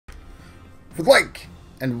would like,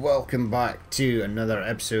 and welcome back to another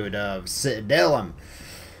episode of Citadelum.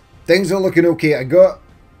 Things are looking okay. I got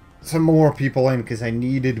some more people in because I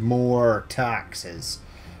needed more taxes,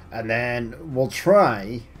 and then we'll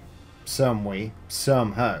try some way,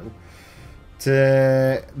 somehow,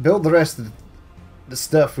 to build the rest of the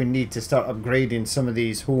stuff we need to start upgrading some of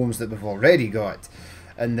these homes that we've already got,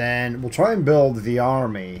 and then we'll try and build the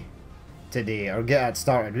army today, or get it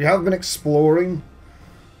started. We have been exploring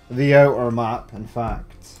the outer map, in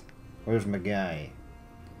fact. Where's my guy?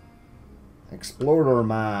 Explorer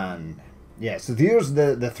man. Yeah, so here's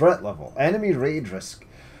the threat level. Enemy raid risk.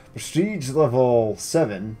 Prestige level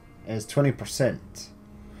 7 is 20%.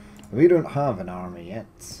 We don't have an army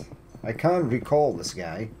yet. I can't recall this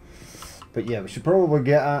guy. But yeah, we should probably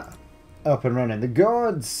get it up and running. The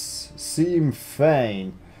gods seem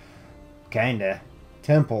fine. Kinda.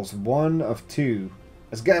 Temples, 1 of 2.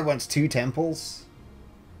 This guy wants 2 temples.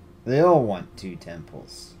 They all want 2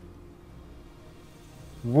 temples.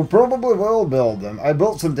 We probably will build them. I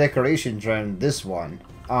built some decorations around this one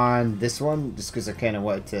and this one just because I kind of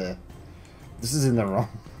wanted to. This is in the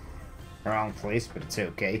wrong place, but it's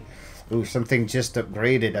okay. Ooh, something just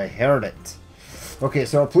upgraded. I heard it. Okay,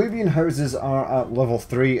 so our plebeian houses are at level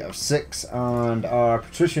 3 of 6, and our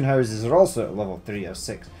patrician houses are also at level 3 of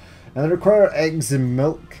 6. And they require eggs and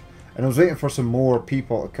milk. And I was waiting for some more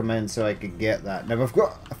people to come in so I could get that. Now we've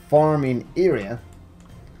got a farming area.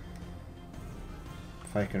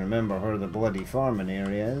 If I can remember where the bloody farming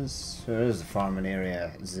area is. Where is the farming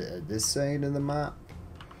area? Is it at this side of the map?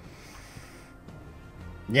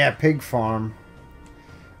 Yeah, pig farm.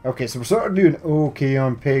 Okay, so we're sort of doing okay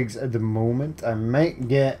on pigs at the moment. I might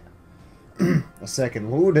get a second.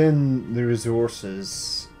 Load in the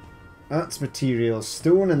resources. That's materials.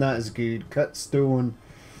 Stone, and that is good. Cut stone.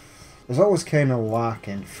 There's always kind of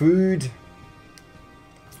lacking. Food.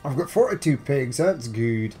 I've got 42 pigs. That's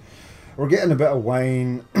good. We're getting a bit of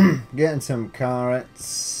wine. Getting some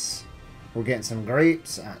carrots. We're getting some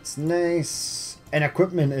grapes. That's nice. And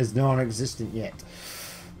equipment is non-existent yet.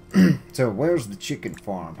 So where's the chicken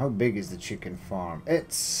farm? How big is the chicken farm?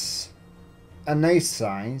 It's a nice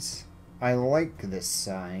size. I like this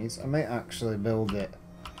size. I might actually build it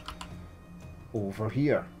over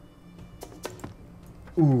here.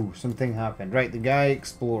 Ooh, something happened. Right, the guy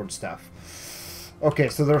explored stuff. Okay,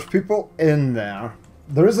 so there's people in there.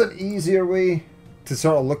 There is an easier way to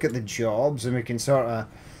sort of look at the jobs, and we can sort of,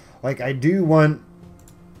 like, I do want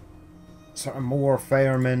sort of more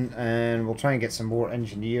firemen, and we'll try and get some more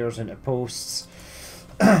engineers into posts,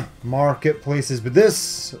 marketplaces. But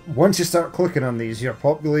this, once you start clicking on these, your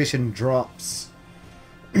population drops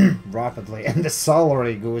rapidly, and the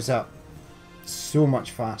salary goes up so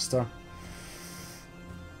much faster.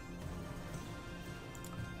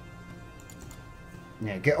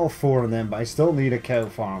 Yeah, get all 4 of them, but I still need a cow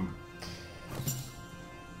farm.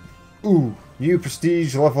 Ooh, new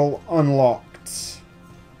prestige level unlocked.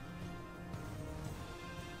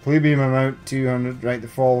 Plebeian amount 200, right, the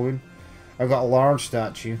following. I've got a large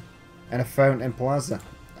statue and a fountain plaza.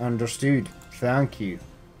 Understood. Thank you.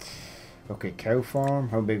 Okay, cow farm,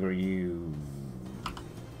 how big are you?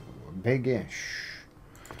 Big-ish.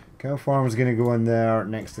 Cow farm is going to go in there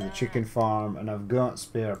next to the chicken farm, and I've got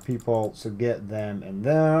spare people, so get them in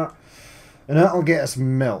there. And that'll get us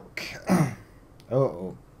milk.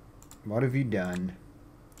 Uh-oh. What have you done?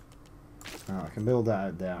 Oh, I can build that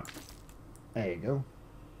out there. There you go.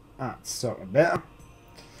 That's sort of better.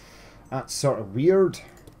 That's sort of weird,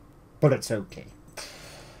 but it's okay.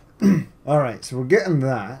 Alright, so we're getting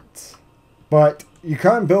that. But you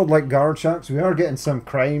can't build like guard shacks. We are getting some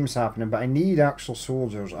crimes happening, but I need actual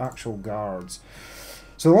soldiers, actual guards.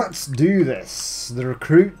 So let's do this. The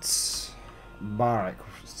recruits barrack.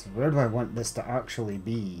 Where do I want this to actually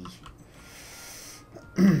be?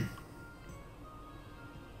 I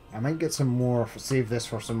might get some more, save this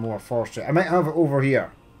for some more forestry. I might have it over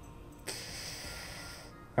here.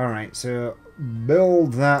 Alright, so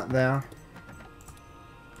build that there.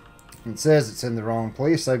 It says it's in the wrong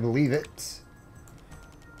place. I believe it.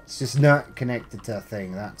 It's just not connected to a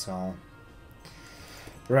thing, that's all.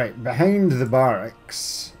 Right, behind the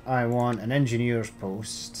barracks, I want an engineer's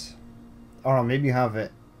post. Or I'll maybe have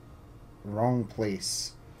it wrong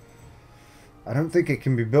place. I don't think it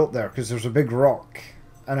can be built there because there's a big rock.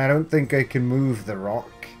 And I don't think I can move the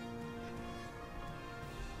rock.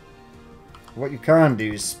 What you can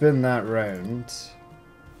do is spin that round.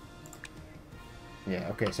 Yeah,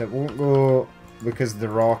 okay, so it won't go because the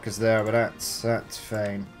rock is there, but that's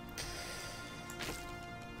fine.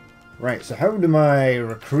 Right, so how do my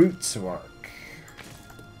recruits work?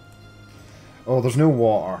 Oh, there's no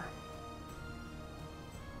water.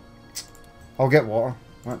 I'll get water.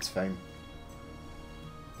 That's fine.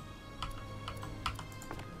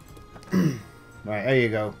 Right, there you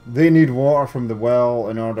go. They need water from the well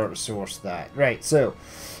in order to source that. Right, so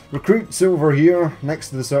recruits over here next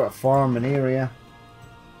to the sort of farming area.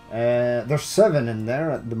 There's 7 in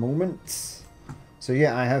there at the moment. So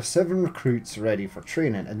yeah, I have 7 recruits ready for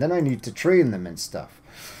training, and then I need to train them and stuff.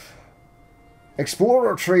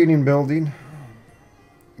 Explorer training building,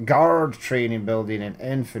 guard training building, and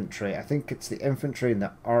infantry. I think it's the infantry and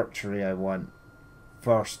the archery I want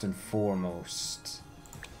first and foremost.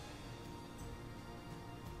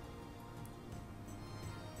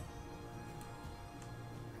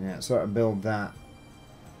 Yeah, sort of build that.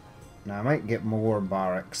 Now I might get more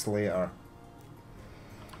barracks later.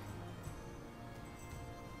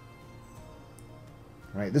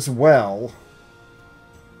 Right, this well,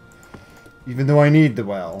 even though I need the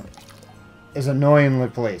well, is annoyingly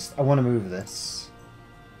placed. I want to move this.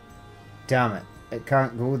 Damn it. It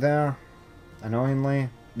can't go there. Annoyingly.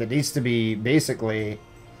 It needs to be basically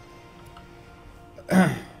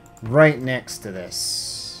right next to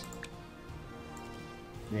this.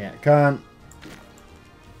 Yeah, it can't.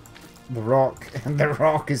 The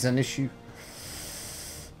rock is an issue.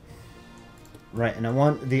 Right, and I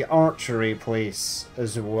want the archery place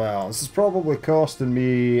as well. This is probably costing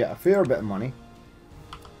me a fair bit of money.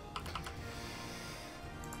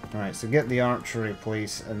 Alright, so get the archery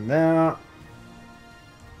place in there.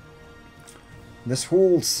 This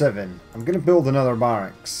holds 7. I'm going to build another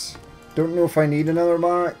barracks. Don't know if I need another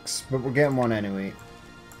barracks, but we're getting one anyway.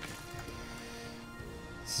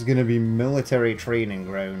 This is going to be military training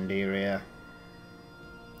ground area.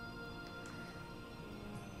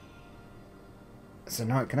 So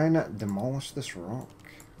now, can I not demolish this rock?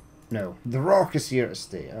 No, the rock is here to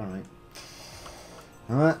stay. Alright.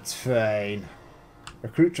 That's fine.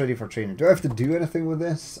 Recruits ready for training. Do I have to do anything with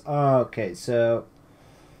this? Okay, so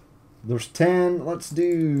there's 10. Let's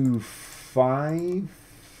do 5.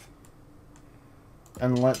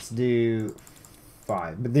 And let's do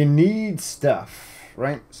 5. But they need stuff,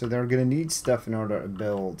 right? So they're going to need stuff in order to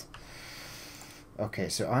build. Okay,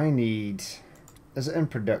 so I need... Is it in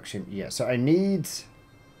production? Yeah, so I need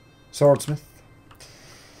swordsmith.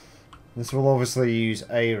 This will obviously use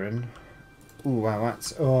iron. Ooh, wow,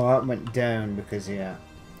 that's... Oh, that went down because, yeah.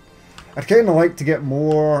 I'd kind of like to get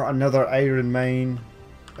another iron mine.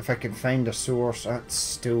 If I can find a source. That's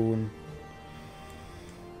stone.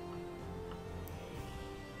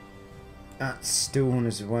 That's stone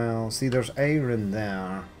as well. See, there's iron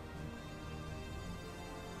there.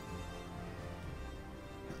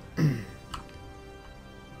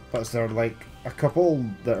 But is there like a couple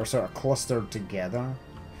that are sort of clustered together?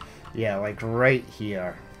 Yeah, like right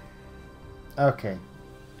here. Okay.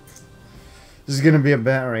 This is going to be a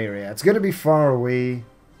better area. It's going to be far away.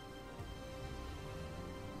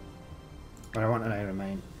 But I want an iron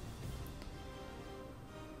mine.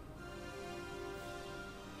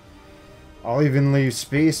 I'll even leave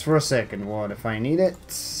space for a second one if I need it.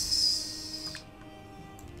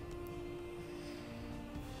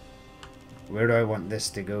 Where do I want this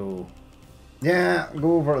to go? Yeah,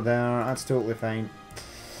 go over there. That's totally fine.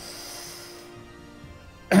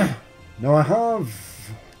 Now I have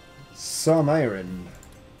some iron.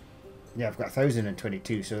 Yeah, I've got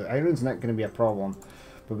 1,022, so iron's not going to be a problem.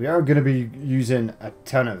 But we are going to be using a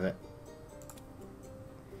ton of it.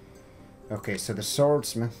 Okay, so the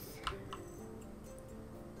swordsmith.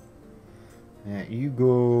 Yeah, you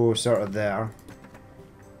go sort of there.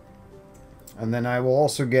 And then I will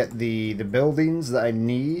also get the buildings that I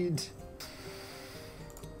need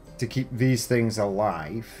to keep these things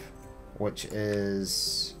alive, which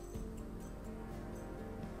is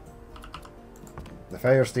the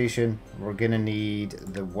fire station. We're gonna need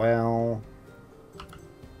the well.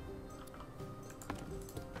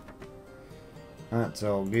 That's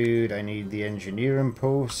all good. I need the engineering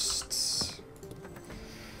posts.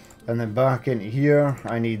 And then back into here,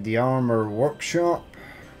 I need the armor workshop.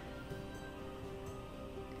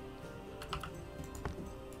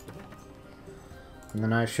 And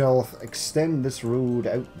then I shall extend this road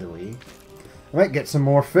out the way. I might get some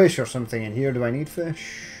more fish or something in here. Do I need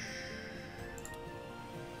fish?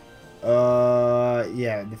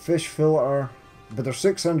 Yeah, the fish filter. But there's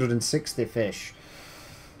 660 fish.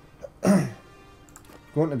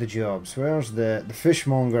 Going to the jobs. Where's the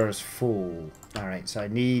fishmonger is full. Alright, so I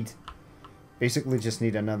need... Basically just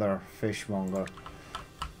need another fishmonger.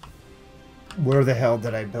 Where the hell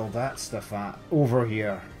did I build that stuff at? Over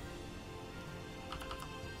here.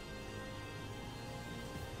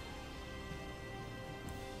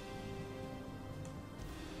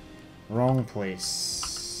 Wrong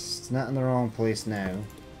place. It's not in the wrong place now.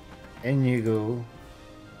 In you go.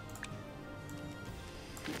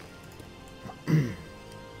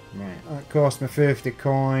 Right, that cost me 50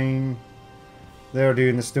 coin. They're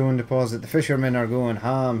doing the stone deposit. The fishermen are going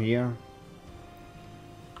ham here.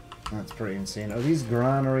 That's pretty insane. Are these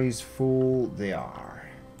granaries full? They are.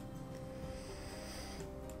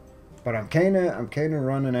 But I'm kinda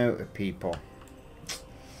running out of people.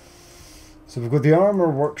 So we've got the armor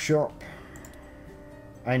workshop.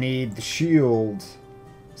 I need the shield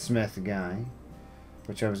smith guy,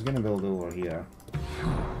 which I was gonna build over here.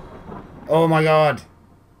 Oh my god!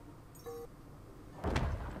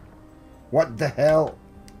 What the hell?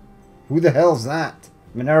 Who the hell's that?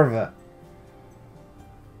 Minerva.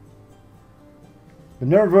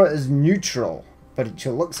 Minerva is neutral, but she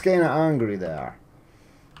looks kinda angry there.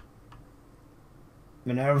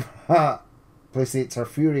 Minerva placates her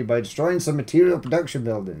fury by destroying some material production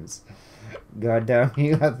buildings. God damn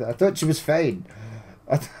you, I thought she was fine.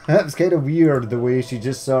 That was kind of weird the way she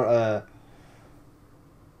just sort of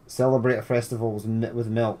celebrate a festival with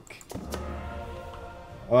milk.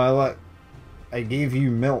 Oh look, I gave you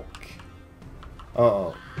milk.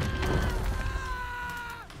 Uh-oh.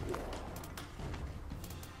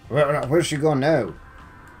 Where's she gone now?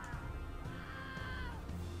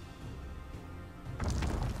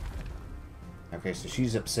 Okay, so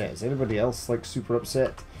she's upset. Is anybody else like super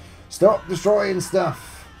upset? Stop destroying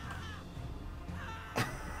stuff!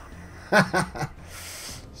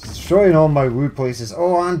 She's destroying all my wood places.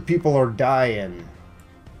 Oh, and people are dying.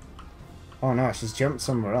 Oh no, she's jumped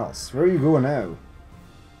somewhere else. Where are you going now?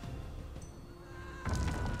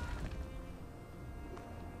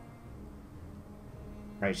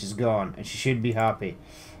 Right, she's gone, and she should be happy.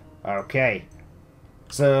 Okay.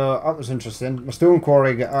 So, that was interesting. My stone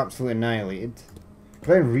quarry got absolutely annihilated.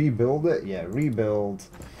 Can I rebuild it? Yeah, rebuild.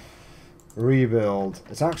 Rebuild.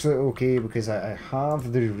 It's actually okay because I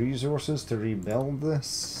have the resources to rebuild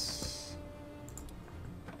this.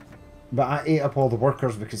 But I ate up all the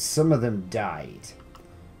workers because some of them died.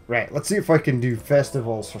 Right, let's see if I can do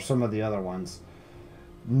festivals for some of the other ones.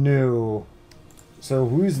 No. So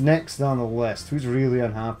who's next on the list? Who's really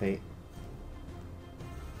unhappy?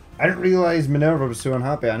 I didn't realize Minerva was so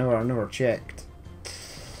unhappy. I never checked.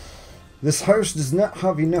 This house does not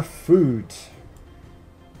have enough food.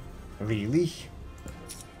 Really?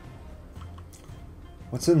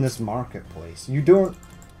 What's in this marketplace? You don't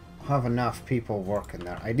have enough people working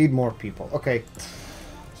there. I need more people. Okay.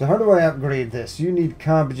 So how do I upgrade this? You need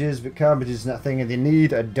cabbages, but cabbages is not a thing. They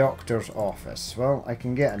need a doctor's office. Well, I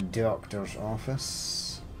can get a doctor's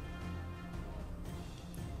office.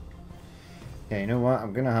 Yeah, you know what?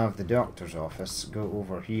 I'm going to have the doctor's office go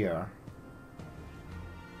over here.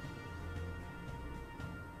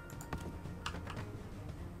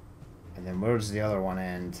 And then where does the other one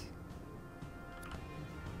end?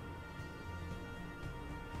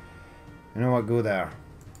 You know what? Go there.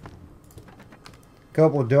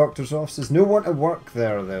 Couple of doctor's offices. No one to work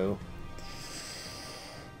there though.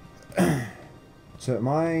 So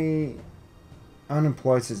my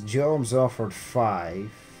unemployed says jobs offered 5.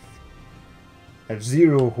 There's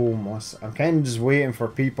 0 homeless. I'm kind of just waiting for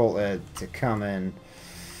people to come in.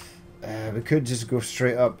 We could just go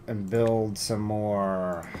straight up and build some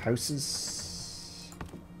more houses.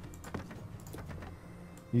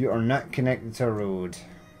 You are not connected to a road.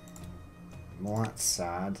 Well, that's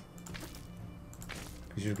sad.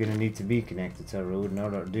 Because you're going to need to be connected to a road in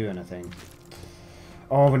order to do anything.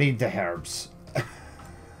 Oh, we need the herbs.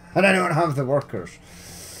 And I don't have the workers.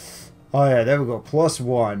 Oh yeah, there we go.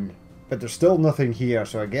 +1. But there's still nothing here,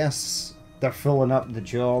 so I guess they're filling up the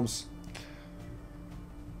jobs.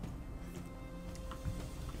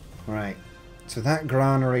 Right. So that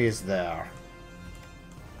granary is there.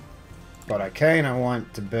 But I kind of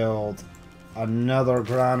want to build another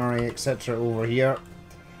granary, etc. over here.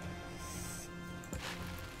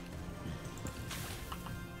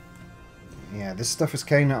 Yeah, this stuff is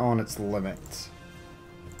kind of on its limit.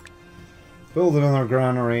 Build another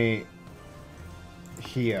granary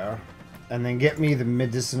here. And then get me the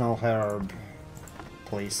medicinal herb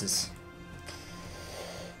places.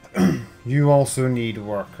 You also need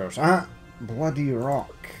workers. Ah! Bloody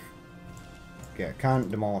rock. Okay, I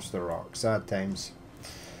can't demolish the rock. Sad times.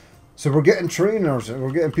 So we're getting trainers.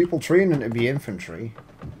 We're getting people training to be infantry.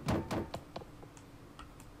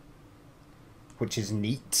 Which is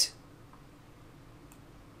neat.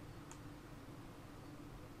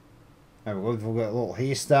 We've got a little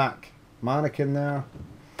haystack mannequin there.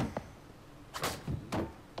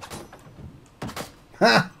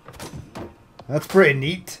 Ha! That's pretty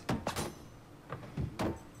neat.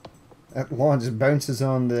 That lawn just bounces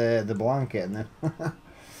on the blanket and then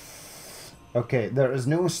Okay, there is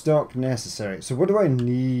no stock necessary. So what do I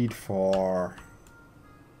need for...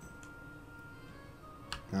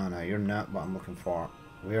 No, no, you're not what I'm looking for.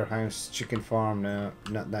 Warehouse, chicken farm, no,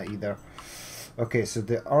 not that either. Okay, so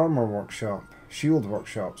the armor workshop, shield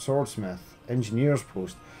workshop, swordsmith, engineer's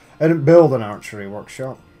post. I didn't build an archery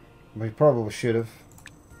workshop. We probably should have.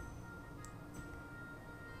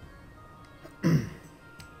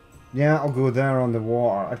 Yeah, I'll go there on the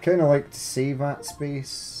water. I'd kind of like to save that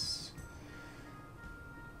space.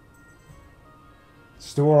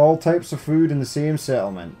 Store all types of food in the same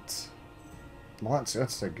settlement. Well,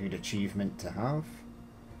 that's a good achievement to have.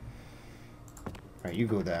 Right, you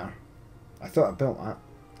go there. I thought I built that.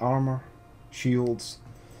 Armor, shields.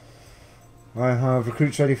 I have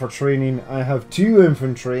recruits ready for training. I have 2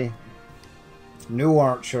 infantry. No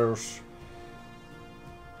archers.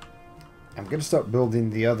 I'm going to start building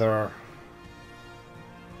the other...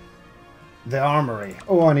 The armory.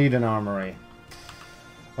 Oh, I need an armory.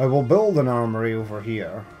 I will build an armory over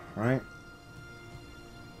here, right?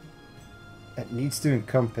 It needs to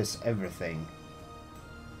encompass everything.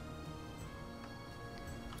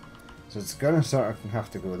 So it's going to sort of have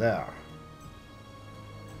to go there.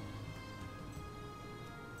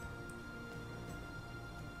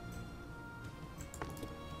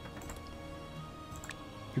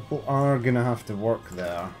 People are going to have to work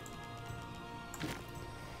there.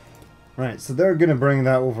 Right, so they're going to bring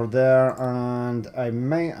that over there, and I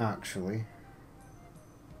might actually...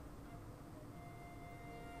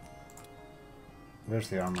 Where's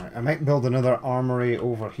the armory? I might build another armory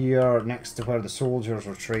over here next to where the soldiers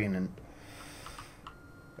are training.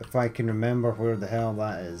 If I can remember where the hell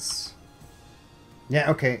that is.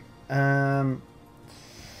 Yeah, okay. I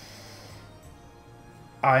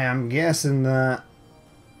am guessing that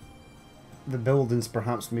the buildings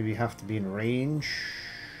perhaps maybe have to be in range.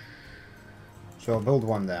 So I'll build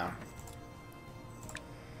one there.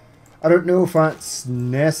 I don't know if that's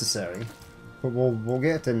necessary, but we'll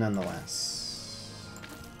get it in nonetheless.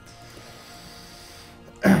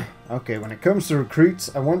 Okay, when it comes to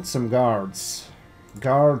recruits, I want some guards.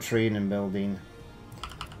 Guard training building.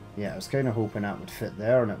 Yeah, I was kind of hoping that would fit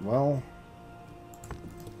there, and it will.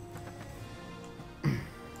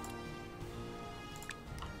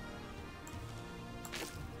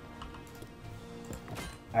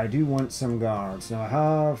 I do want some guards. Now I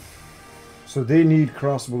have... So they need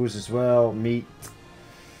crossbows as well. Meat.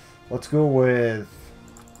 Let's go with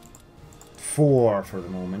 4 for the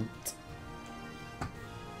moment.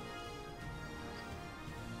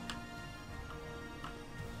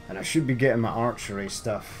 And I should be getting my archery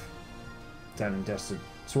stuff down in Desert.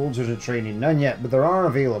 Soldiers in training. None yet, but there are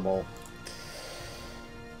available.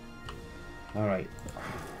 Alright.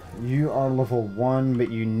 You are level 1,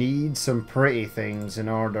 but you need some pretty things in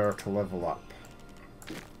order to level up.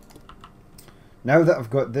 Now that I've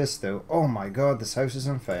got this though... Oh my god, this house is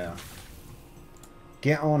on fire.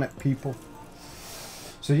 Get on it, people.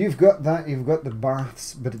 So you've got that, you've got the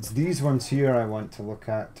baths, but it's these ones here I want to look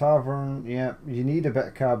at. Tavern, yeah, you need a bit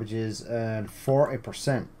of cabbages, and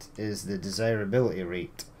 40% is the desirability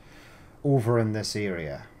rate over in this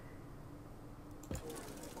area.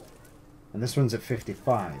 And this one's at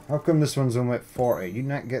 55. How come this one's only at 40? You're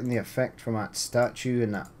not getting the effect from that statue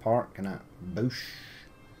in that park and that bush?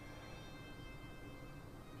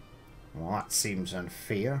 Well, that seems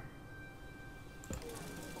unfair.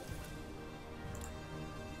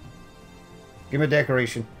 Give me a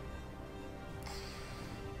decoration.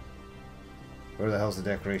 Where the hell's the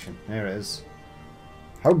decoration? There it is.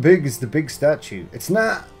 How big is the big statue? It's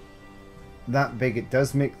not that big. It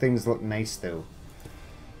does make things look nice though.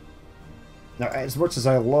 Now, as much as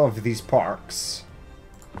I love these parks,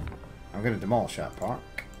 I'm going to demolish that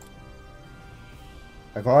park.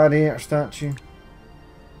 A gladiator statue.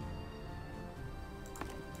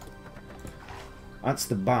 That's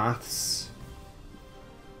the baths.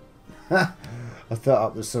 I thought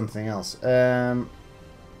that was something else.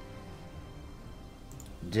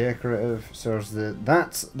 Decorative. So there's the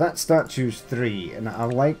that statue's 3, and I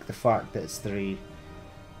like the fact that it's 3.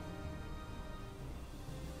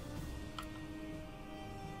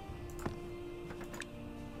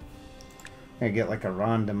 I get like a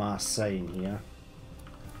random ass sign here.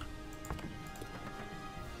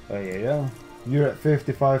 There you go. You're at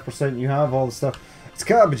 55%. You have all the stuff. It's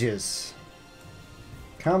cabbages.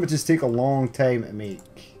 Cabbages take a long time to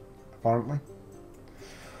make, apparently.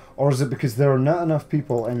 Or is it because there are not enough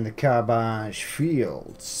people in the cabbage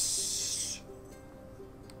fields?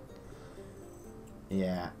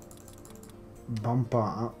 Yeah. Bump that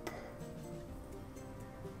up.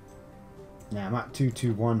 Yeah, I'm at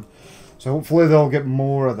 221. So hopefully they'll get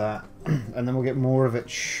more of that. And then we'll get more of it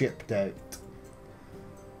shipped out.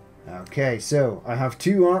 Okay, so I have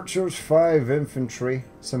 2 archers, 5 infantry,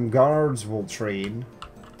 some guards will train.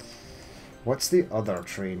 What's the other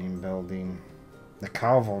training building? The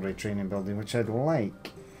cavalry training building, which I'd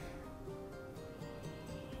like.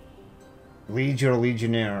 Legion or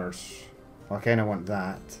legionnaires. I kind of want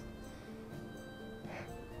that.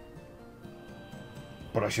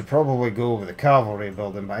 But I should probably go with the cavalry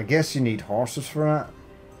building, but I guess you need horses for that.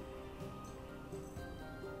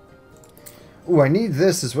 Oh, I need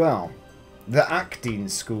this as well. The acting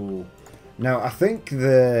school. Now, I think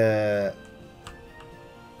the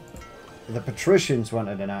patricians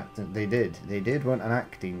wanted an acting... They did want an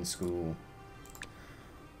acting school.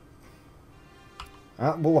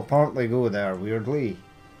 That will apparently go there, weirdly.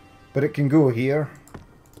 But it can go here.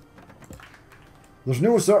 There's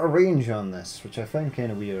no sort of range on this, which I find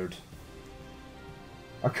kind of weird.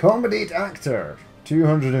 Accommodate actor,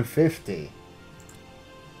 250.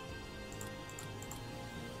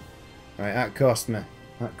 Right, that cost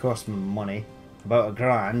me money. About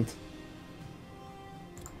 £1,000.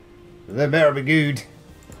 They better be good.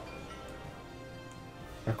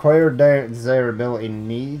 Acquired desirability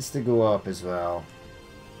needs to go up as well.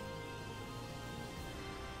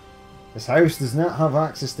 This house does not have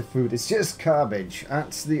access to food. It's just cabbage.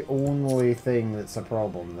 That's the only thing that's a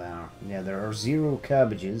problem there. Yeah, there are 0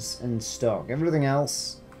 cabbages in stock. Everything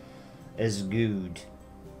else is good.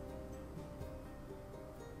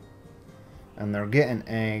 And they're getting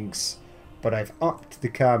eggs. But I've upped the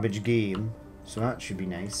cabbage game. So that should be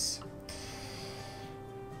nice.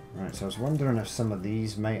 Right, so I was wondering if some of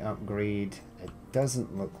these might upgrade. It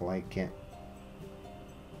doesn't look like it.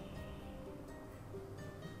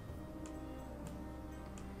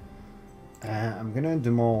 I'm gonna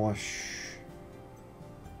demolish.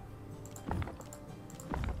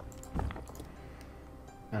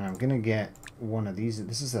 And I'm gonna get one of these.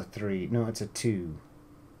 This is a 3. No, it's a 2.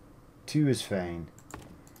 2 is fine.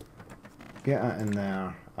 Get that in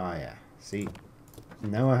there. Oh yeah. See?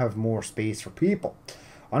 Now I have more space for people.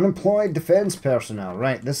 Unemployed defense personnel.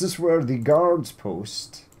 Right, this is where the guards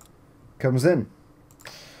post comes in.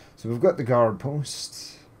 So we've got the guard post.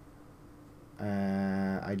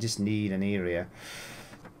 I just need an area.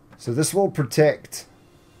 So this will protect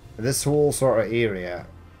this whole sort of area.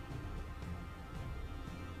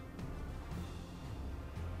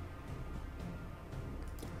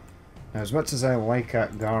 Now, as much as I like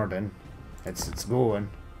that garden, it's going.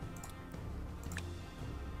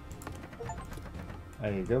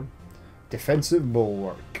 There you go. Defensive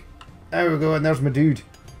bulwark. There we go, and there's my dude.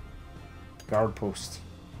 Guard post.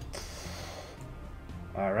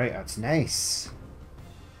 Alright, that's nice.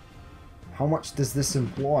 How much does this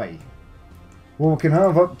employ? Well, we can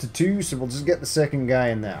have up to 2, so we'll just get the second guy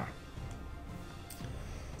in there.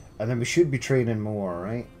 And then we should be training more,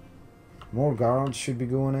 right? More guards should be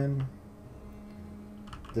going in.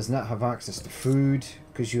 Does not have access to food,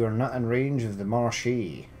 because you are not in range of the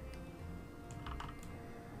marché.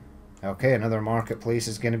 Okay, another marketplace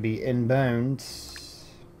is going to be inbound.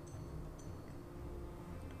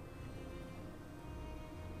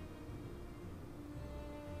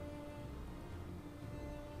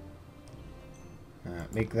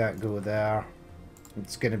 Make that go there.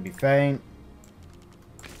 It's going to be fine.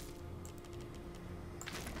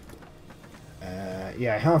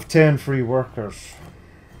 Yeah, I have 10 free workers.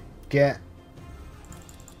 Get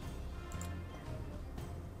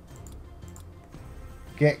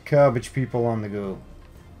cabbage people on the go.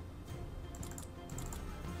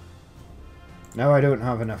 Now I don't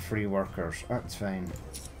have enough free workers. That's fine.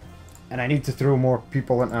 And I need to throw more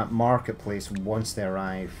people into that marketplace once they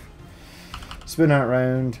arrive. Spin that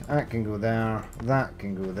round. That can go there. That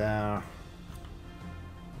can go there.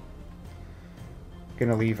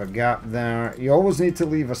 Gonna leave a gap there. You always need to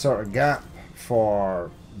leave a sort of gap for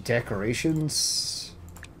decorations.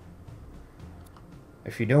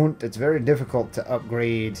 If you don't, it's very difficult to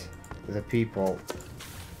upgrade the people.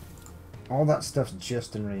 All that stuff's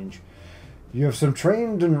just in range. You have some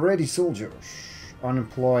trained and ready soldiers.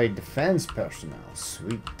 Unemployed defense personnel.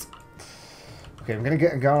 Sweet. Okay, I'm going to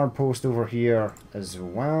get a guard post over here as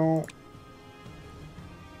well.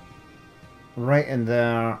 Right in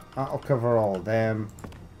there. That'll cover all of them.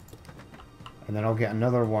 And then I'll get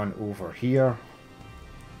another one over here.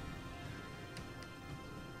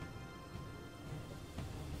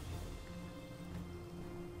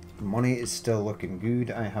 Money is still looking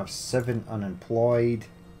good. I have 7 unemployed.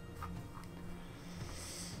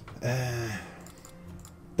 30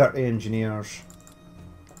 engineers.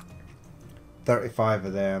 35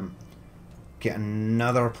 of them. Get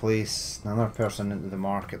another place, another person into the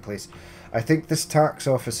marketplace. I think this tax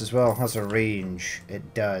office as well has a range.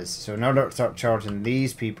 It does. So in order to start charging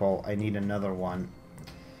these people, I need another one.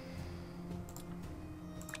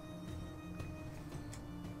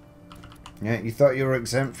 Yeah, you thought you were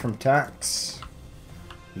exempt from tax?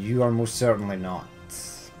 You are most certainly not.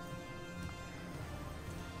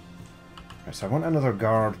 Right, so I want another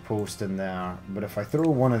guard post in there, but if I throw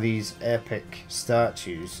one of these epic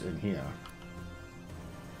statues in here...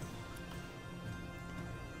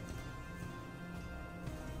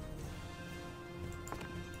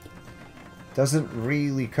 Doesn't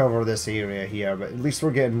really cover this area here, but at least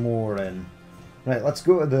we're getting more in. Right, let's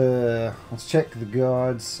go to the... Let's check the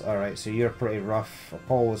gods. Alright, so you're pretty rough.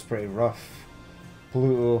 Apollo's pretty rough.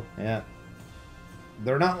 Pluto, yeah.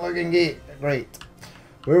 They're not looking great.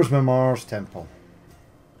 Where's my Mars temple?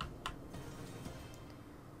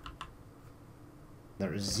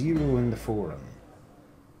 There's 0 in the forum.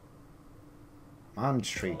 Man's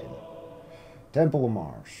trading. Temple of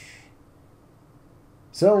Mars.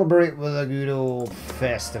 Celebrate with a good old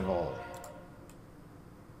festival.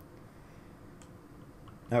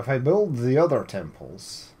 Now if I build the other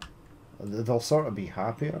temples, they'll sort of be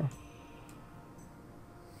happier.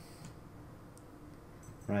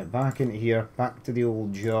 Right, back into here, back to the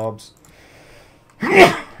old jobs.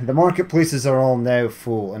 The marketplaces are all now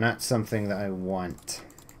full, and that's something that I want.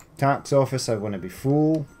 Tax office, I want to be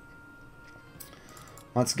full.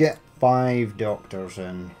 Let's get 5 doctors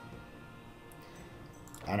in.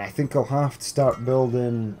 And I think I'll have to start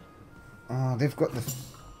building... Oh, they've got the...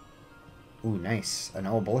 Ooh, nice. An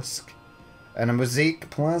obelisk. And a mosaic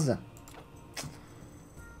plaza.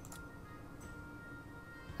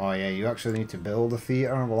 Oh yeah, you actually need to build a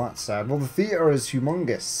theatre? Well, that's sad. Well, the theatre is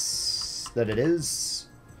humongous. That it is.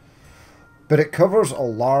 But it covers a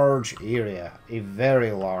large area. A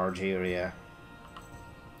very large area.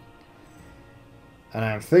 And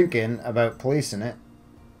I'm thinking about placing it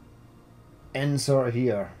in sort of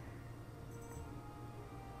here.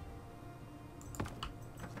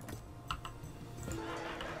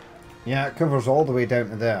 Yeah, it covers all the way down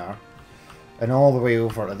to there. And all the way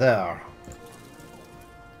over to there.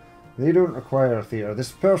 They don't require a theatre.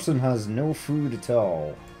 This person has no food at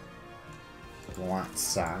all. Well, that's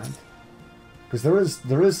sad. Because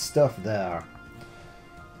there is stuff there.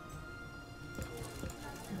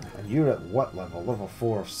 And you're at what level? Level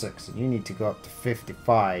 4 or 6. And you need to go up to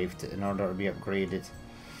 55 in order to be upgraded.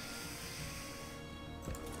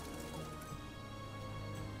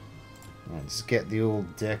 Let's get the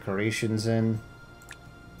old decorations in.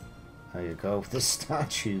 There you go. The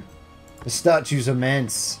statue. The statue's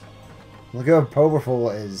immense. Look how powerful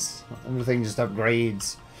it is. Everything just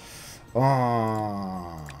upgrades.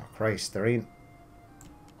 Oh, Christ, there ain't...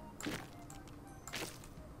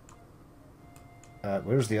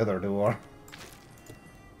 where's the other door?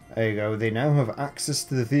 There you go. They now have access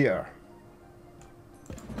to the theatre.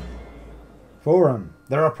 Forum.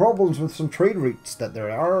 There are problems with some trade routes that there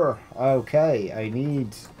are. Okay, I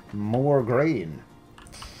need more grain.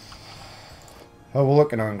 How are we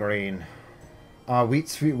looking on grain? Wheat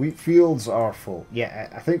fields are full. Yeah,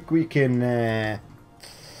 I think we can...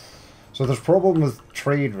 So there's problem with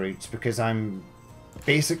trade routes because I'm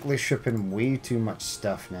basically shipping way too much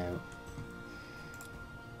stuff now.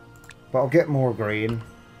 But I'll get more grain.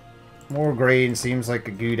 More grain seems like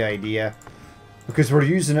a good idea. Because we're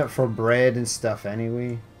using it for bread and stuff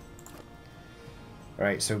anyway.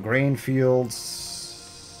 Right, so grain fields...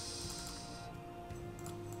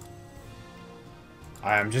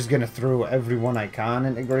 I'm just going to throw everyone I can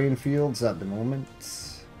into grain fields at the moment.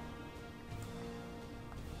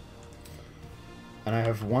 And I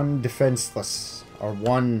have one defenseless, or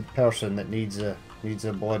one person that needs a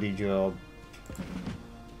bloody job.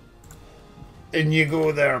 In you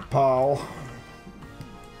go there, pal.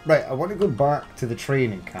 Right, I want to go back to the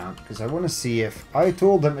training camp, because I want to see if... I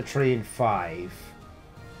told them to train 5.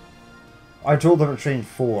 I told them to train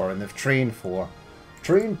 4, and they've trained 4.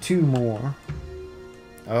 Train 2 more.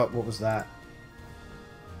 Oh, what was that?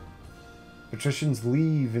 Patricians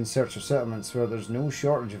leave in search of settlements where there's no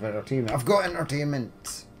shortage of entertainment. I've got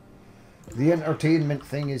entertainment! The entertainment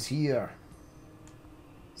thing is here.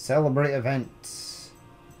 Celebrate events.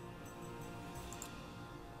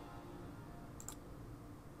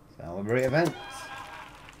 Celebrate events.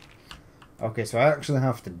 Okay, so I actually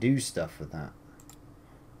have to do stuff with that.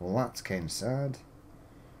 Well, that's kind of sad.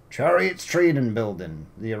 Chariots Trading Building.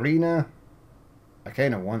 The arena. I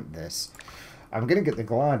kind of want this. I'm going to get the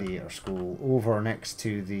Gladiator School over next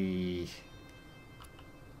to the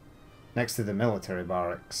military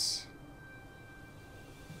barracks.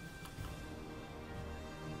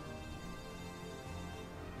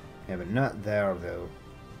 Yeah, but not there, though.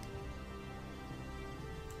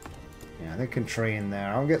 Yeah, they can train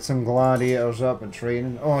there. I'll get some gladiators up and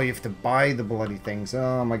training. Oh, you have to buy the bloody things.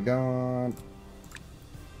 Oh my god.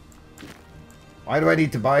 Why do I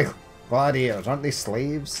need to buy gladiators? Aren't they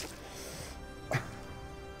slaves?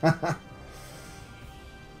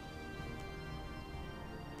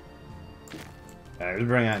 Let's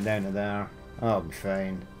bring that down to there. I'll be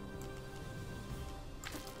fine.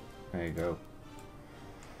 There you go.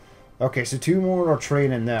 Okay, so 2 more are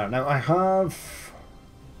training there. Now I have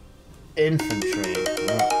infantry.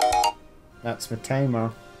 Oh, that's my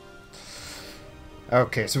timer.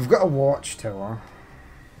 Okay, so we've got a watchtower.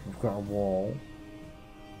 We've got a wall.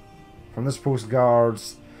 From this post,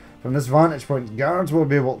 guards. From this vantage point, guards will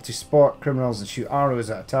be able to spot criminals and shoot arrows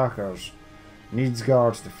at attackers. Needs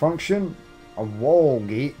guards to function. A wall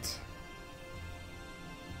gate.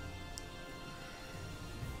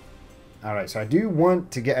 Alright, so I do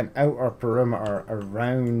want to get an outer perimeter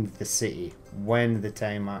around the city when the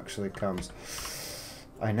time actually comes.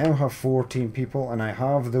 I now have 14 people and I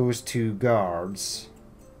have those 2 guards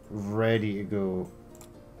ready to go.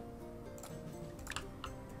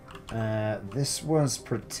 This was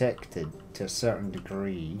protected to a certain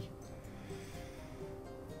degree,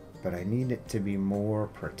 but I need it to be more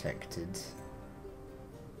protected.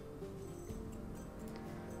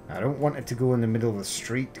 I don't want it to go in the middle of the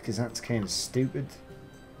street because that's kind of stupid.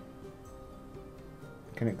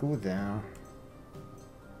 Can it go there?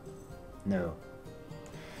 No.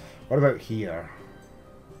 What about here?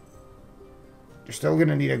 You're still going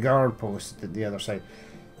to need a guard post at the other side.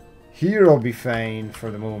 Here I'll be fine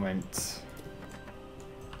for the moment.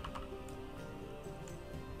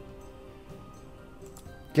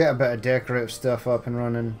 Get a bit of decorative stuff up and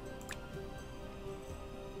running.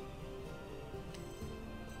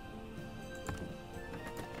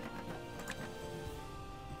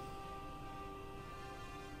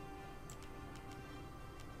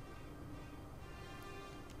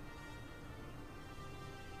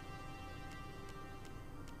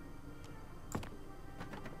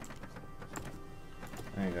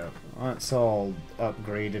 There you go. That's all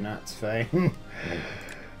upgrading, that's fine.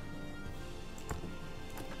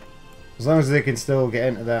 As long as they can still get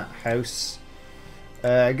into that house.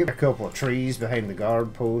 Give a couple of trees behind the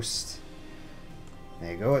guard post.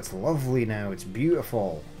 There you go, it's lovely now, it's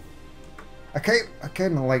beautiful. I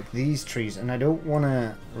kind of like these trees and I don't want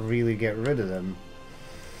to really get rid of them.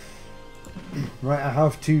 Right, I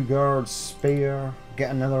have 2 guards spare.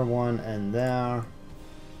 Get another one in there.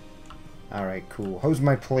 Alright, cool. How's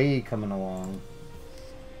my play coming along?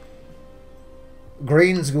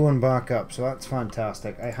 Grain's going back up, so that's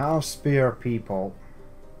fantastic. I have spare people.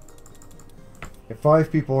 Get 5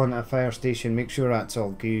 people in a fire station, make sure that's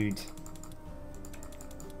all good.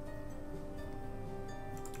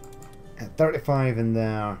 At 35 in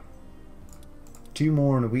there. 2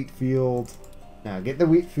 more in the wheat field. Now get the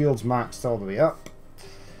wheat fields maxed all the way up.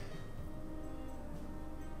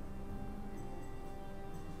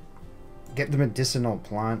 Get the medicinal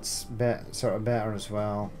plants sort of better as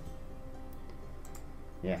well.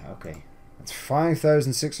 Yeah, okay. That's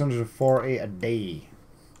 5,640 a day.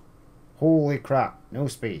 Holy crap, no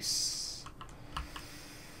space.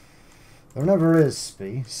 There never is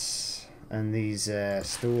space in these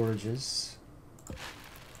storages.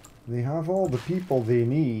 They have all the people they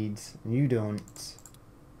need, and you don't.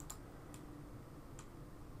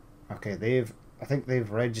 Okay, I think they've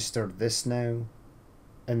registered this now.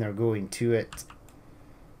 And they're going to it,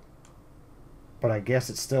 but I guess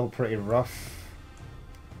it's still pretty rough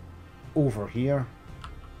over here.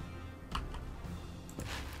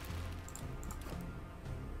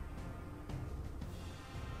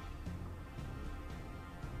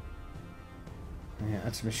 Yeah,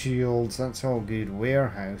 that's my shields, that's all good.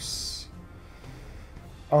 Warehouse.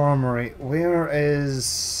 Armory. Where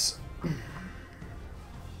is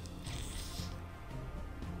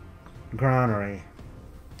granary?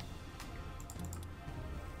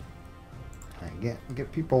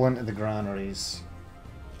 Get people into the granaries.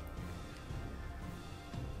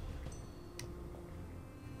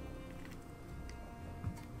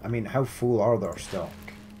 I mean, how full are their stock?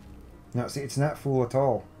 No, see, it's not full at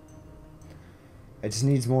all. It just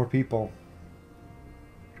needs more people.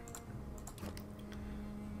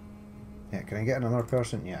 Yeah, can I get another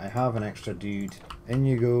person? Yeah, I have an extra dude. In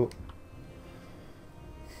you go.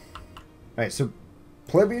 Right, so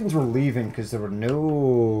plebeians were leaving because there were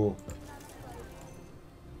no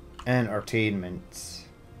entertainment.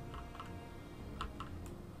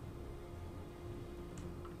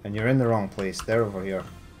 And you're in the wrong place. They're over here.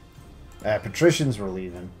 Patricians were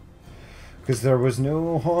leaving because there was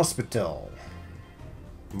no hospital.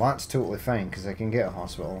 Well, that's totally fine because I can get a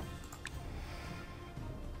hospital.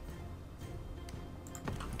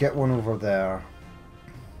 Get one over there.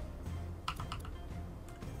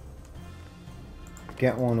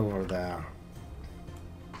 Get one over there.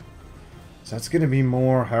 So that's going to be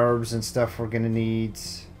more herbs and stuff we're going to need.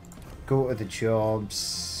 Go to the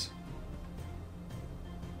jobs.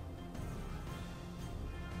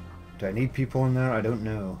 Do I need people in there? I don't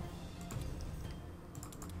know.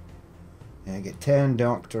 Yeah, I get 10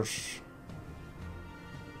 doctors.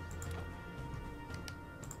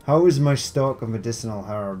 How is my stock of medicinal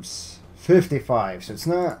herbs? 55, so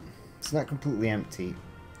it's not completely empty.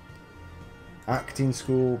 Acting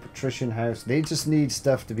school, patrician house. They just need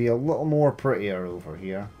stuff to be a little more prettier over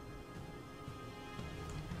here.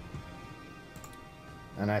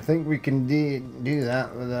 And I think we can do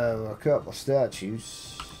that with a couple of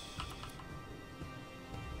statues.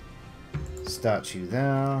 Statue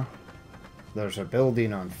there. There's a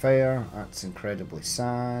building on fire. That's incredibly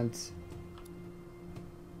sad.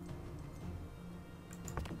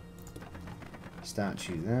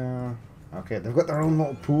 Statue there. Okay, they've got their own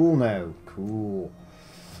little pool now. Cool.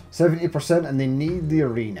 70% and they need the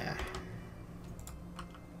arena.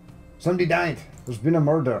 Somebody died. There's been a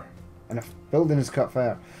murder. And a building is caught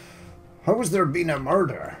fire. How has there been a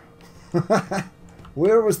murder?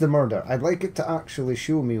 Where was the murder? I'd like it to actually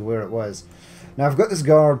show me where it was. Now I've got this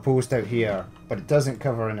guard post out here, but it doesn't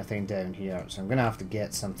cover anything down here. So I'm going to have to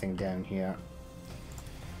get something down here.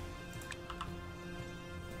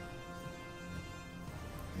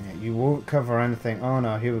 Yeah, you won't cover anything. Oh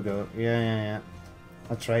no, here we go. Yeah.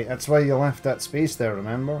 That's right. That's why you left that space there,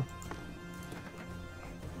 remember?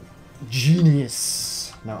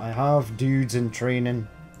 Genius. Now I have dudes in training.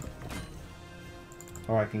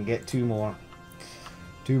 Or I can get two more.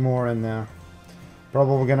 Two more in there.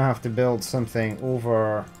 Probably gonna have to build something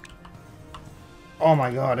over. Oh my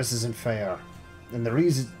god, this isn't fair. And the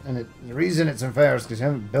reason it's unfair is because I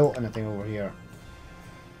haven't built anything over here.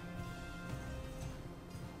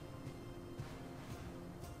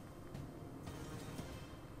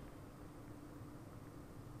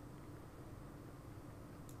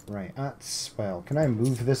 Right, that's, well, can I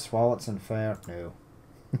move this while it's unfair? No.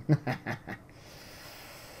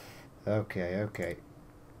 Okay.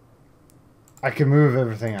 I can move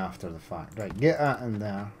everything after the fact. Right, get that in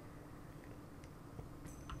there.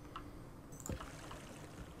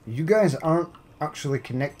 You guys aren't actually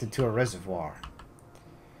connected to a reservoir.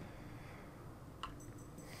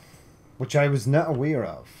 Which I was not aware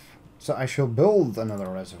of. So I shall build another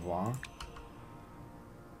reservoir.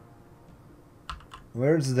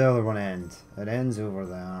 Where does the other one end? It ends over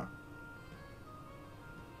there.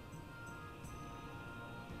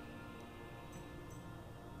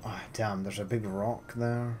 Oh, damn, there's a big rock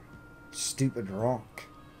there. Stupid rock.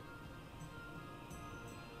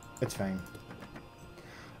 It's fine.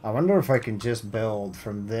 I wonder if I can just build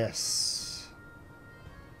from this.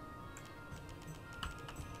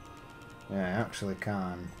 Yeah, I actually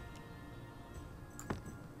can.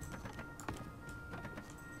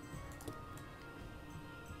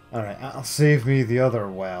 Alright, that'll save me the other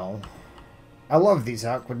well. I love these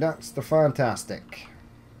aqueducts, they're fantastic.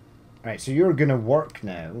 Alright, so you're gonna work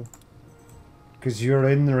now. Because you're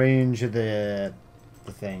in the range of the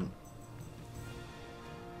thing.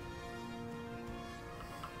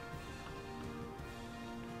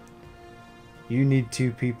 You need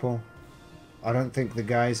 2 people. I don't think the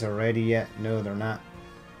guys are ready yet. No, they're not.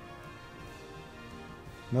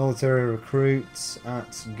 Military recruits,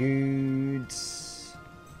 that's good.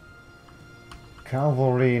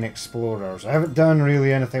 Cavalry and explorers. I haven't done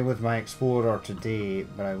really anything with my explorer today,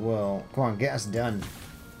 but I will. Come on, get us done.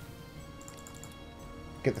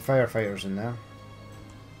 Get the firefighters in there.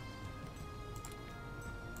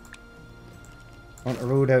 I want a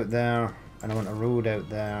road out there, and I want a road out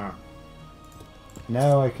there.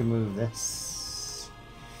 Now I can move this.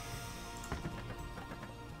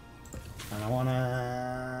 And I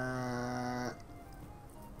wanna...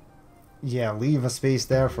 yeah, leave a space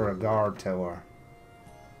there for a guard tower.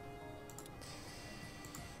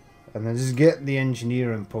 And then just get the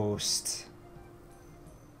engineering post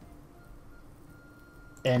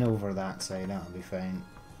in over that side, that'll be fine.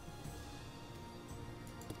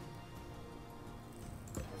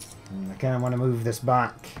 And I kind of want to move this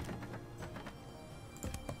back.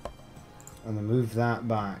 And then move that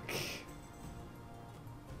back.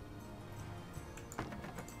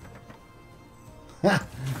 I'm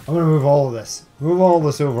going to move all of this. Move all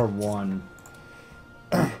this over one.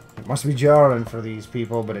 It must be jarring for these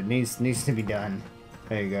people, but it needs to be done.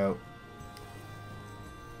 There you go.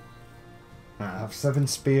 I have 7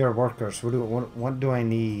 spare workers. What do I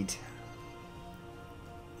need?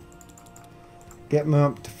 Get me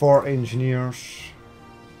up to 4 engineers.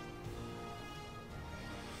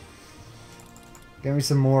 Give me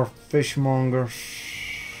some more fishmongers.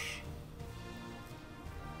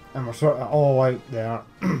 And we're sort of all out there.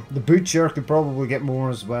 The butcher could probably get more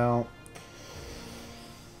as well.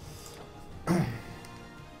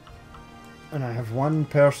 And I have one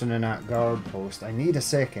person in that guard post. I need a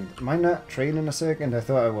second. Am I not training a second? I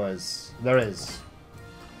thought I was. There is.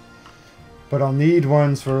 But I'll need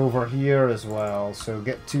ones for over here as well. So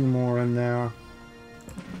get 2 more in there.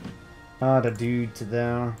 Add a dude to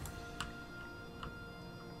there.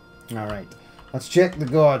 Alright. Let's check the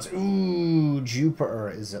gods. Ooh, Jupiter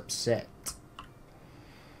is upset.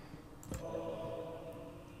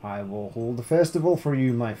 I will hold a festival for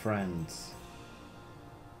you, my friends.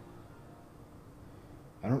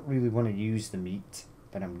 I don't really want to use the meat,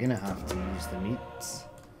 but I'm gonna have to use the meat.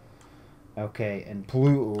 Okay, and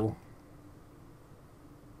Pluto.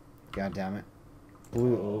 God damn it.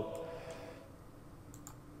 Pluto.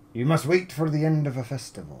 You must wait for the end of a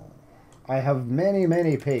festival. I have many,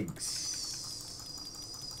 many pigs.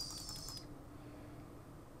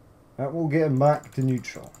 That will get him back to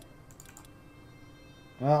neutral.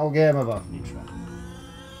 That'll get him above neutral.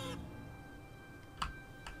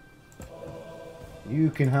 You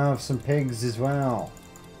can have some pigs as well.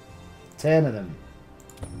 10 of them.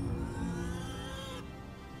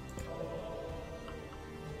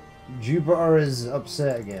 Jupiter is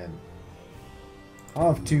upset again.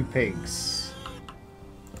 I'll have 2 pigs.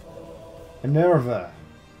 Minerva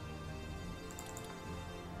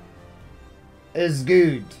is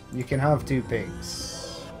good. You can have 2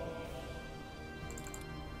 pigs.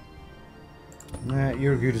 Nah,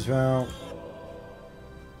 you're good as well.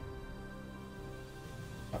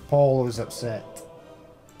 Apollo's upset.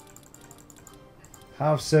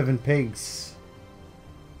 Have 7 pigs.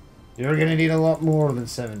 You're gonna need a lot more than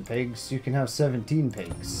 7 pigs. You can have 17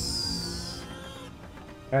 pigs.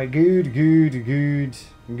 Alright, good, good, good,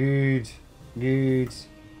 good, good.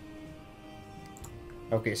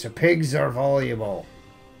 Okay, so pigs are valuable.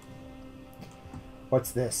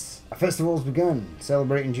 What's this? A festival's begun,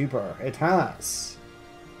 celebrating Jupiter. It has.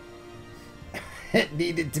 It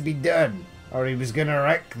needed to be done, or he was gonna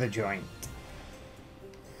wreck the joint.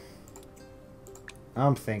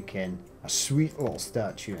 I'm thinking a sweet little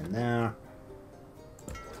statue in there.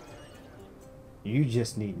 You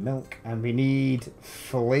just need milk, and we need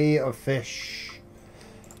fillet of fish.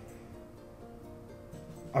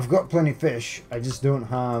 I've got plenty of fish, I just don't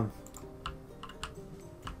have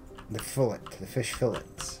the fillet, the fish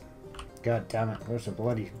fillets. God damn it, where's the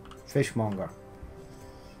bloody fishmonger?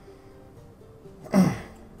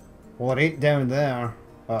 Well, it ain't down there.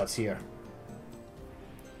 Oh, it's here.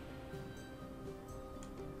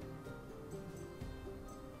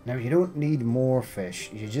 Now, you don't need more fish,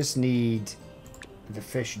 you just need the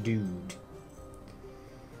fish dude.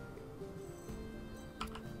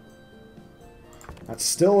 That's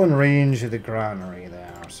still in range of the granary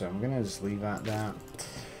there, so I'm gonna just leave at that.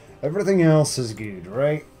 Everything else is good,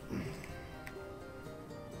 right?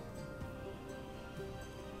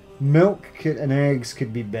 Milk and eggs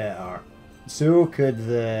could be better. So could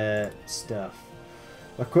the stuff.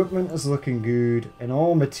 Equipment is looking good, and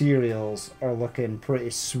all materials are looking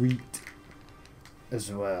pretty sweet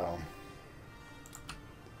as well.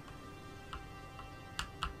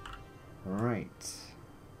 Right.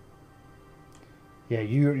 Yeah,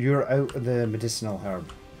 you're out of the medicinal herb.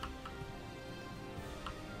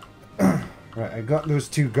 Right, I got those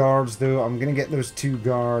 2 guards though. I'm gonna get those 2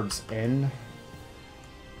 guards in.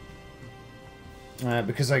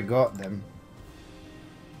 Because I got them.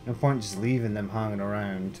 No point just leaving them hanging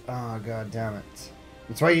around. Oh, god damn it.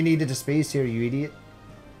 That's why you needed a space here, you idiot.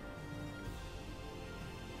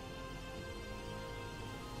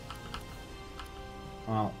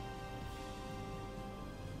 Well.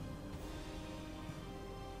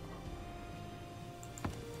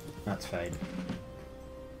 That's fine.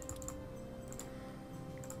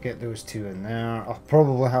 Get those 2 in there. I'll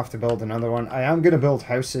probably have to build another one. I am going to build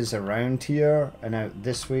houses around here and out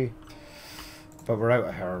this way. But we're out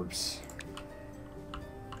of herbs.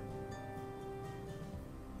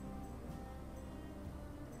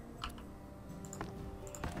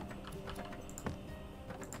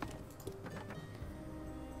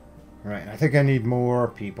 Right, I think I need more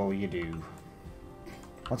people. You do.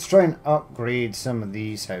 Let's try and upgrade some of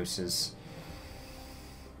these houses.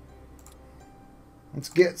 Let's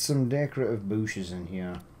get some decorative bushes in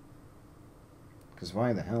here. Because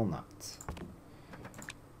why the hell not?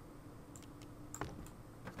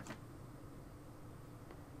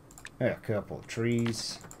 Yeah, a couple of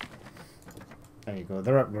trees. There you go.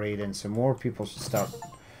 They're upgrading, so more people should start.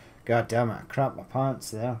 God damn it, I crapped my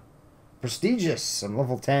pants there. Prestigious! I'm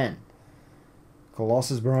level 10.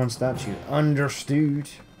 Colossus bronze statue. Understood.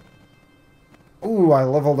 Ooh, I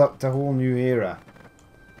leveled up to a whole new era.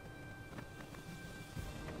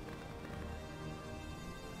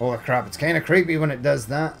 Holy crap, it's kind of creepy when it does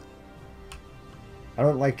that. I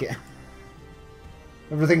don't like it.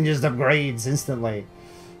 Everything just upgrades instantly.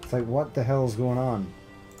 It's like, what the hell's going on?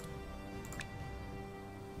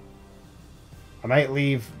 I might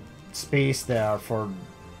leave space there for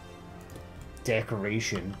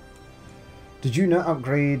decoration. Did you not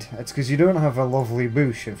upgrade? It's because you don't have a lovely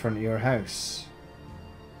bush in front of your house.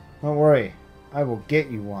 Don't worry, I will get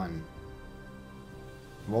you one.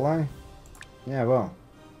 Will I? Yeah, well.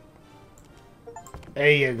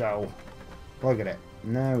 There you go. Look at it.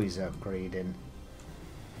 Now he's upgrading.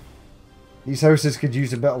 These houses could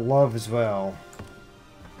use a bit of love as well.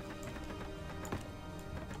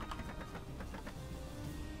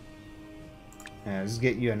 Yeah, let's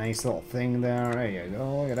get you a nice little thing there. There you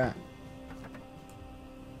go. Look at that.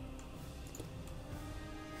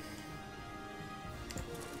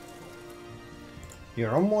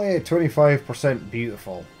 You're only 25%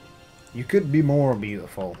 beautiful. You could be more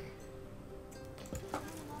beautiful.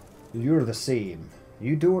 You're the same.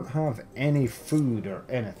 You don't have any food or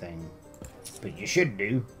anything. But you should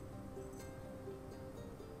do.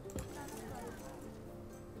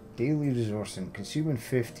 Daily resourcing. Consuming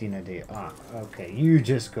 15 a day. Ah, okay. You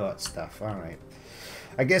just got stuff. Alright.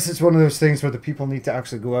 I guess it's one of those things where the people need to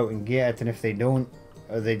actually go out and get it. And if they don't,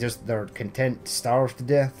 they're content to starve to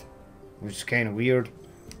death. Which is kind of weird.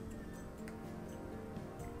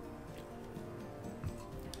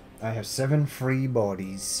 I have 7 free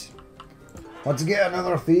bodies. Let's get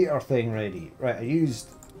another theatre thing ready. Right,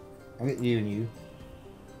 I'll get you and you.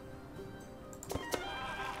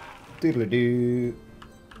 Doodle-doo.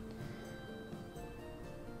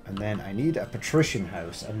 And then I need a patrician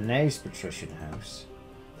house. A nice patrician house.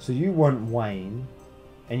 So you want wine.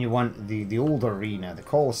 And you want the old arena, the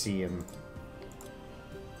Colosseum.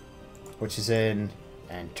 Which is in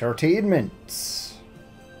entertainment.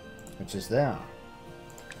 Which is there.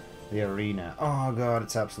 The arena. Oh god,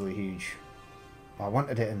 it's absolutely huge. I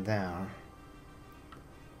wanted it in there.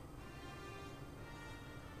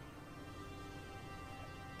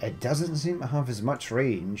 It doesn't seem to have as much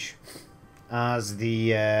range as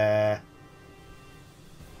the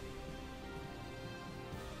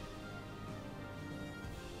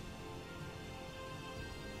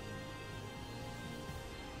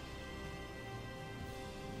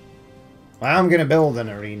I'm gonna build an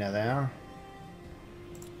arena there.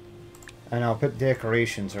 And I'll put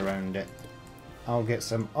decorations around it. I'll get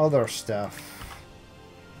some other stuff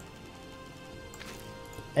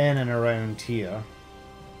in and around here.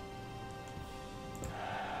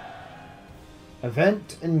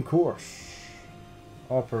 Event in course.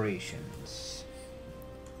 Operations.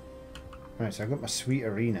 Right, so I've got my sweet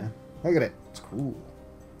arena. Look at it. It's cool.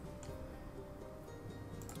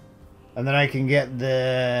 And then I can get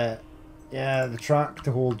the track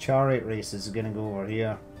to hold chariot races is going to go over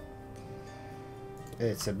here.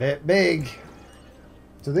 It's a bit big.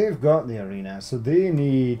 So they've got the arena. So they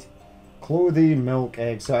need clothing, milk,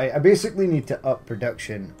 eggs. So I basically need to up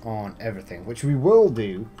production on everything, which we will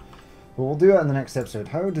do. But we'll do it in the next episode.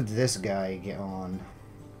 How did this guy get on?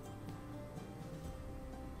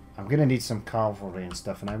 I'm going to need some cavalry and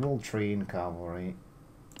stuff, and I will train cavalry.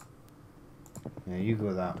 Yeah, you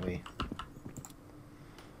go that way.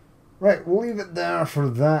 Right, we'll leave it there for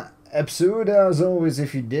that episode. As always,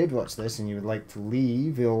 if you did watch this and you would like to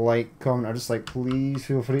leave a like, comment, or dislike, please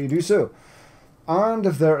feel free to do so. And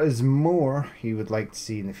if there is more you would like to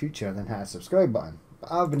see in the future, then hit the subscribe button.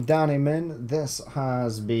 I've been Danny Min, this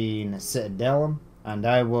has been Citadelum, and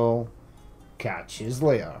I will catch you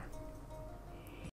later.